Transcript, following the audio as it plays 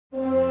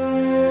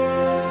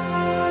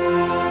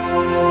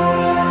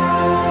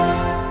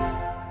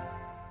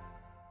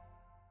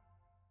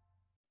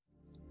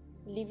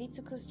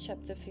Leviticus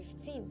chapter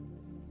 15,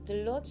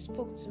 the Lord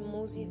spoke to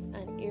Moses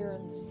and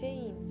Aaron,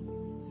 saying,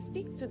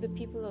 "Speak to the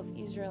people of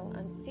Israel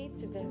and say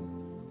to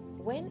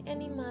them, when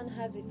any man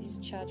has a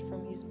discharge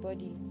from his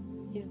body,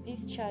 his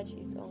discharge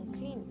is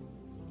unclean.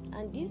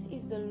 And this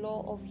is the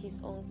law of his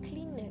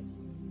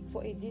uncleanness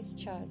for a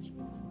discharge,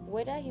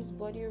 whether his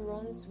body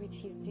runs with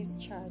his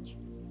discharge,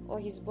 or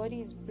his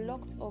body is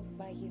blocked up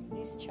by his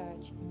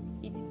discharge,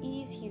 it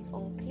is his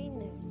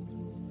uncleanness.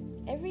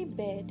 Every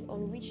bed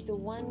on which the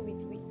one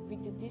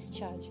with the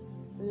discharge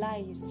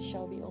lies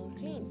shall be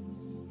unclean,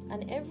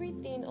 and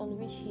everything on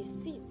which he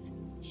sits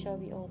shall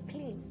be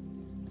unclean.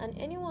 And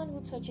anyone who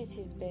touches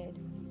his bed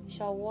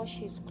shall wash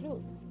his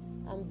clothes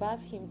and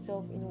bath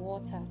himself in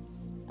water,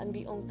 and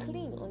be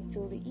unclean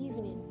until the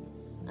evening.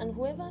 And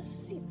whoever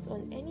sits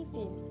on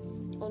anything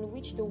on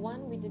which the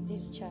one with the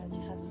discharge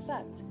has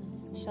sat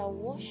shall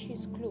wash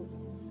his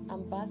clothes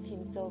and bath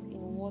himself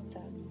in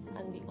water,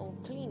 and be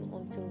unclean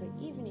until the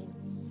evening.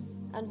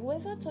 And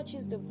whoever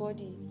touches the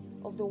body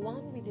of the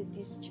one with the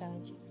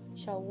discharge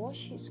shall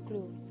wash his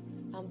clothes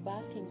and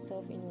bath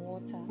himself in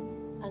water,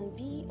 and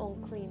be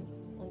unclean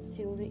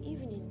until the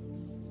evening.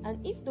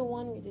 And if the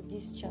one with the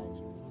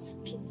discharge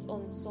spits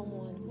on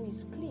someone who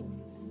is clean,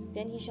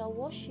 then he shall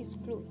wash his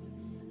clothes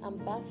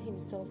and bath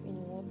himself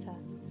in water,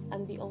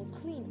 and be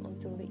unclean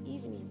until the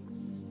evening.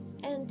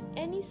 And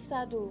any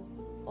saddle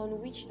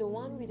on which the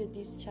one with the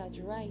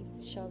discharge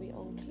rides shall be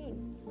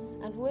unclean,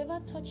 and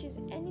whoever touches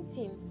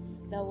anything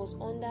that was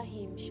under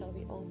him shall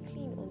be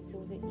unclean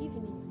until the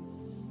evening.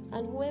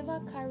 And whoever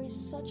carries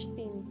such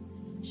things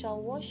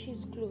shall wash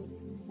his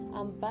clothes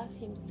and bath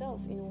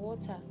himself in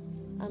water,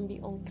 and be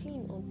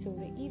unclean until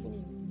the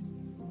evening.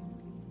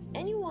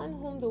 Anyone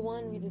whom the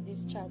one with the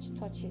discharge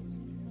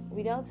touches,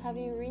 without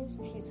having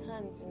rinsed his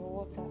hands in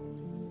water,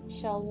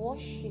 shall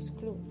wash his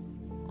clothes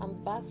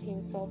and bath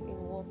himself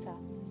in water,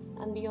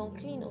 and be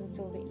unclean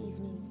until the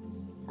evening.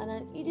 And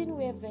an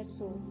edenware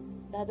vessel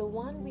that the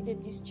one with the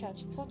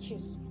discharge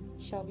touches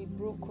shall be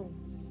broken,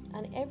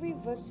 and every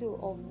vessel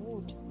of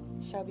wood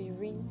shall be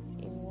rinsed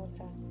in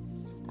water.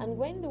 And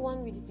when the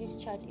one with the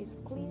discharge is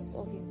cleansed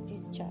of his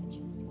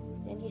discharge,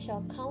 then he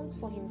shall count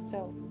for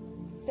himself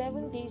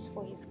 7 days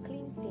for his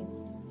cleansing,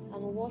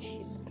 and wash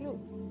his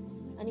clothes,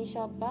 and he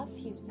shall bath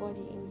his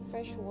body in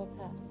fresh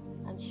water,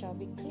 and shall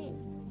be clean.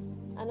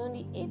 And on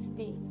the 8th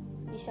day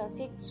he shall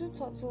take 2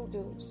 turtle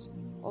doves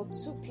or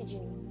 2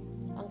 pigeons,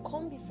 and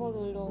come before the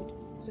Lord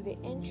to the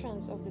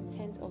entrance of the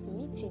tent of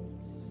meeting,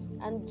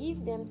 and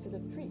give them to the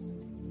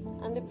priest.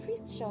 And the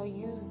priest shall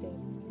use them,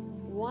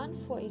 one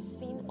for a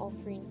sin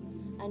offering,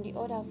 and the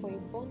other for a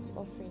burnt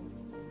offering.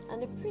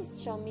 And the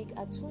priest shall make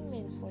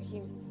atonement for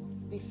him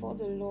before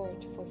the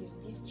Lord for his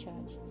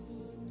discharge.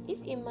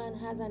 If a man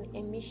has an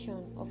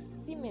emission of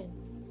semen,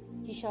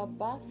 he shall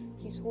bath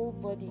his whole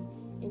body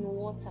in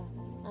water,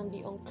 and be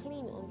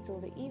unclean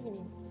until the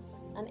evening.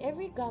 And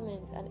every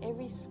garment and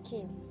every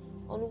skin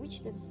on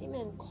which the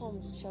semen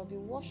comes shall be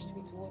washed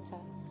with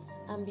water,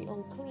 and be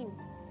unclean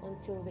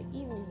until the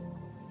evening.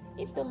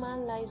 If the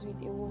man lies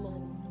with a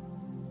woman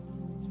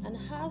and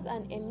has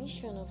an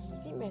emission of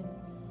semen,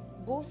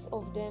 both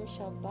of them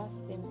shall bath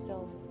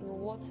themselves in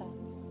water,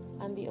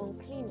 and be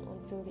unclean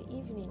until the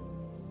evening.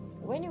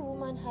 When a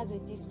woman has a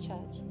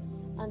discharge,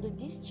 and the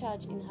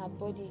discharge in her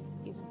body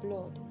is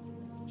blood,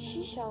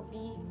 she shall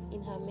be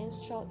in her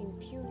menstrual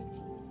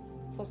impurity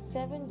for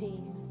 7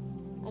 days,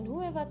 and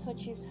whoever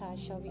touches her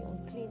shall be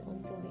unclean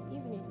until the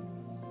evening.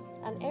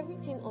 And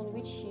everything on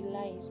which she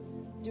lies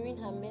during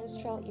her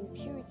menstrual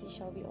impurity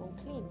shall be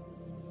unclean.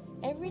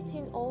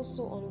 Everything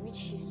also on which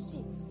she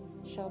sits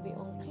shall be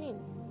unclean.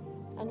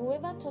 And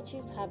whoever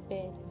touches her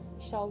bed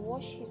shall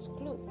wash his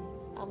clothes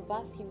and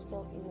bath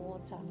himself in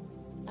water,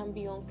 and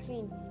be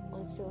unclean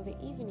until the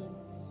evening.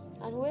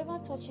 And whoever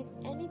touches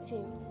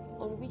anything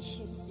on which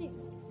she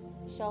sits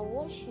shall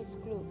wash his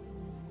clothes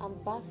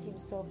and bath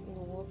himself in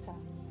water,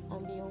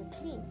 and be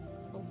unclean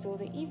until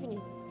the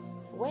evening.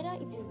 Whether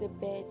it is the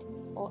bed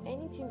or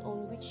anything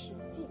on which she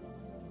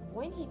sits,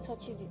 when he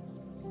touches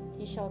it,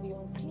 he shall be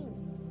unclean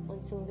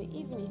until the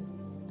evening.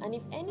 And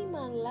if any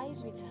man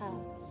lies with her,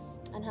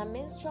 and her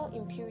menstrual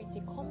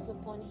impurity comes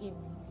upon him,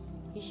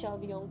 he shall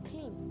be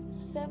unclean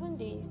 7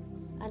 days,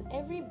 and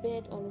every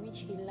bed on which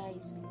he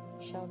lies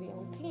shall be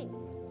unclean.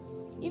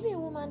 If a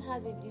woman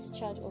has a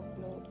discharge of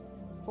blood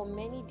for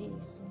many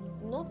days,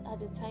 not at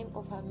the time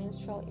of her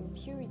menstrual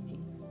impurity,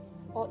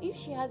 or if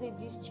she has a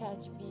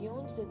discharge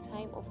beyond the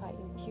time of her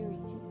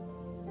impurity,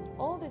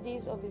 all the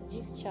days of the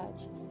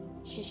discharge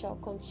she shall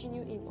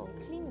continue in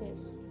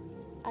uncleanness.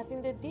 As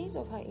in the days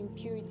of her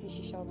impurity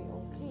she shall be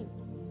unclean.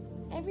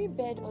 Every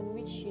bed on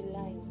which she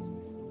lies,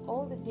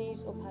 all the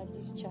days of her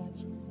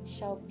discharge,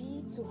 shall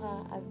be to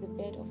her as the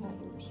bed of her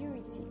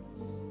impurity,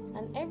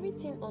 and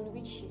everything on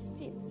which she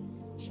sits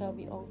shall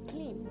be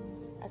unclean,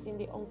 as in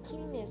the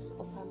uncleanness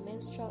of her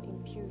menstrual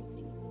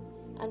impurity.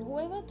 And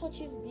whoever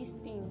touches these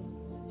things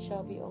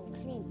shall be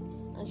unclean,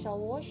 and shall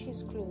wash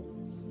his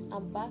clothes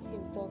and bath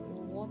himself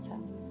in water,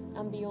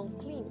 and be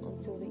unclean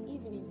until the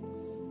evening.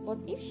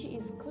 But if she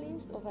is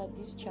cleansed of her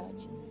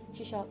discharge,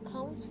 she shall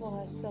count for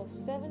herself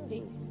 7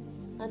 days,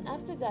 and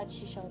after that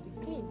she shall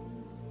be clean.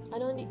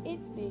 And on the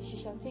 8th day she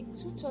shall take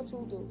 2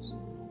 turtle doves,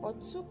 or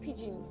 2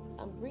 pigeons,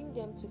 and bring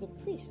them to the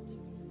priest,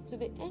 to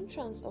the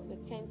entrance of the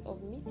tent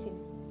of meeting.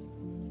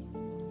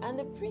 And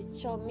the priest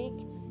shall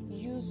make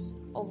use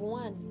of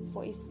one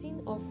for a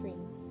sin offering,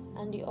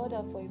 and the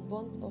other for a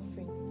burnt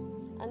offering.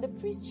 And the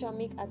priest shall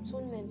make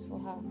atonement for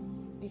her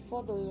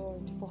before the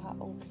Lord for her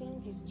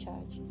unclean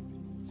discharge.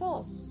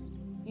 Thus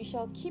you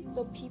shall keep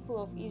the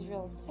people of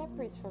Israel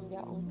separate from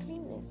their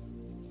uncleanness,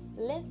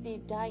 lest they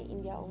die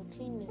in their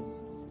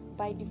uncleanness,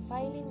 by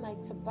defiling my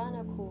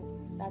tabernacle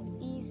that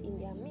is in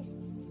their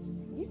midst.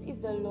 This is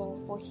the law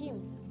for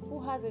him who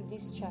has a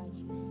discharge,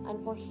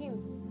 and for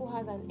him who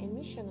has an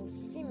emission of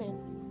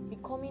semen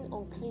becoming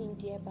unclean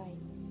thereby.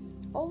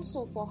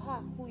 Also for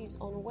her who is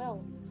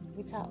unwell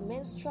with her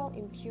menstrual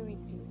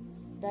impurity,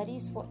 that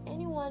is, for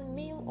anyone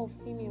male or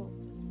female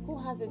who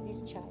has a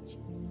discharge,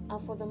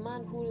 and for the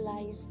man who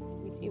lies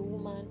with a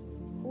woman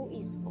who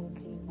is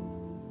unclean.